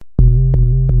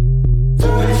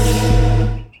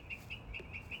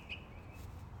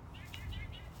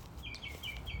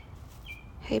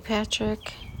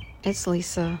Patrick. It's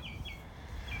Lisa.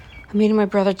 I'm meeting my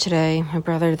brother today, my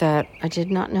brother that I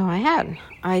did not know I had.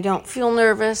 I don't feel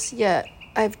nervous yet.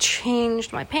 I've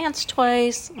changed my pants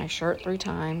twice, my shirt 3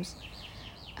 times,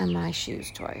 and my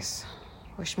shoes twice.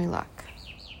 Wish me luck.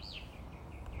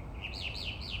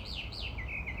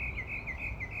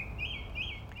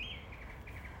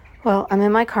 Well, I'm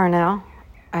in my car now.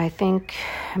 I think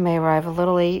I may arrive a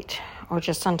little late or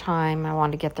just on time. I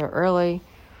wanted to get there early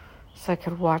so I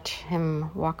could watch him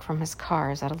walk from his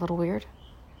car. Is that a little weird?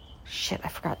 Shit, I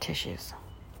forgot tissues.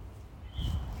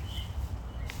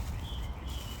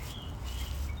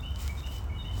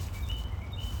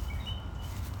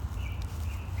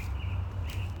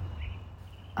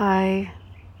 I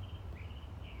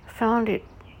found it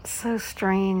so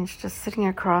strange just sitting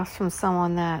across from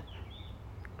someone that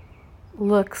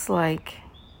looks like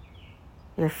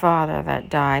your father that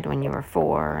died when you were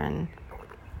 4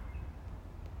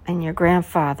 and your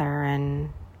grandfather, and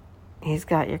he's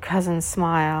got your cousin's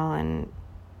smile, and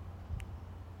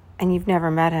you've never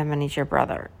met him, and he's your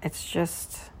brother. It's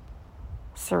just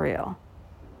surreal.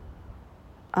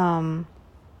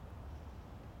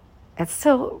 It's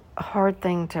still a hard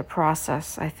thing to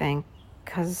process, I think,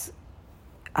 because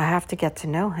I have to get to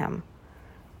know him.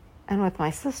 And with my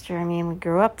sister, I mean, we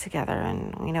grew up together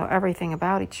and we know everything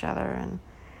about each other, and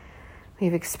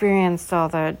we've experienced all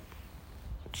the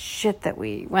shit that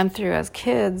we went through as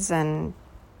kids and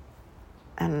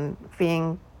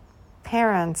being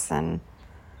parents and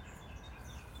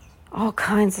all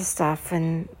kinds of stuff.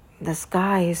 And this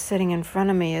guy who's sitting in front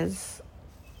of me is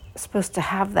supposed to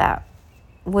have that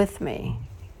with me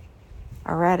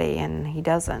already, and he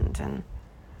doesn't. And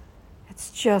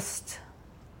it's just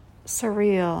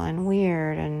surreal and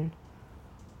weird, and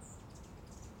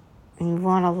you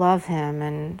want to love him,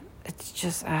 and it's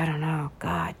just, I don't know,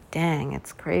 God dang,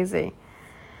 it's crazy.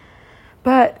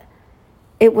 But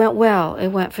it went well. It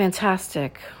went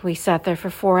fantastic. We sat there for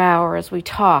 4 hours. We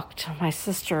talked. My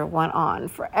sister went on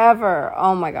forever.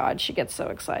 Oh my God, she gets so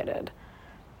excited.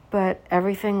 But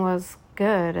everything was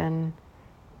good, and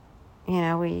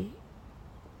we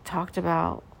talked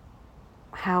about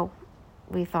how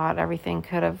we thought everything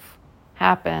could have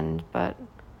happened, but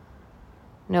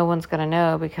no one's going to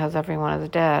know because everyone is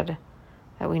dead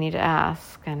that we need to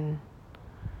ask. And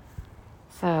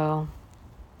so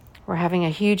we're having a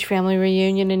huge family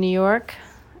reunion in New York,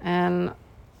 and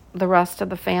the rest of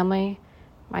the family,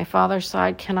 my father's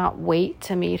side, cannot wait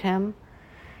to meet him,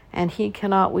 and he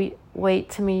cannot wait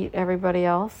to meet everybody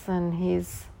else, and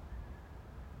he's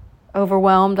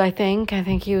overwhelmed, I think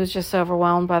he was just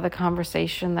overwhelmed by the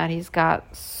conversation that he's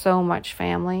got so much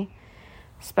family,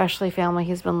 especially family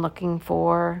he's been looking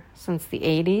for since the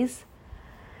 80s.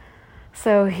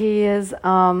 So he is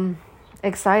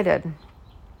excited.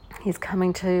 He's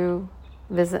coming to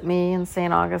visit me in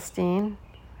St. Augustine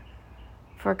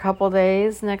for a couple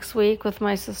days next week with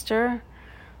my sister.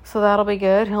 So that'll be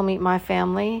good. He'll meet my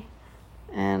family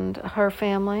and her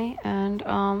family, and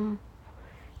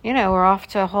we're off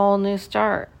to a whole new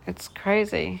start. It's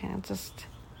crazy.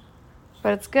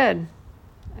 But it's good.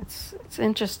 It's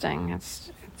interesting.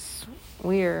 It's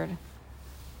weird,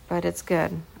 but it's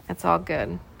good. It's all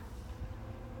good.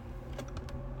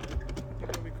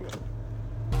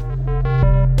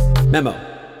 Memo.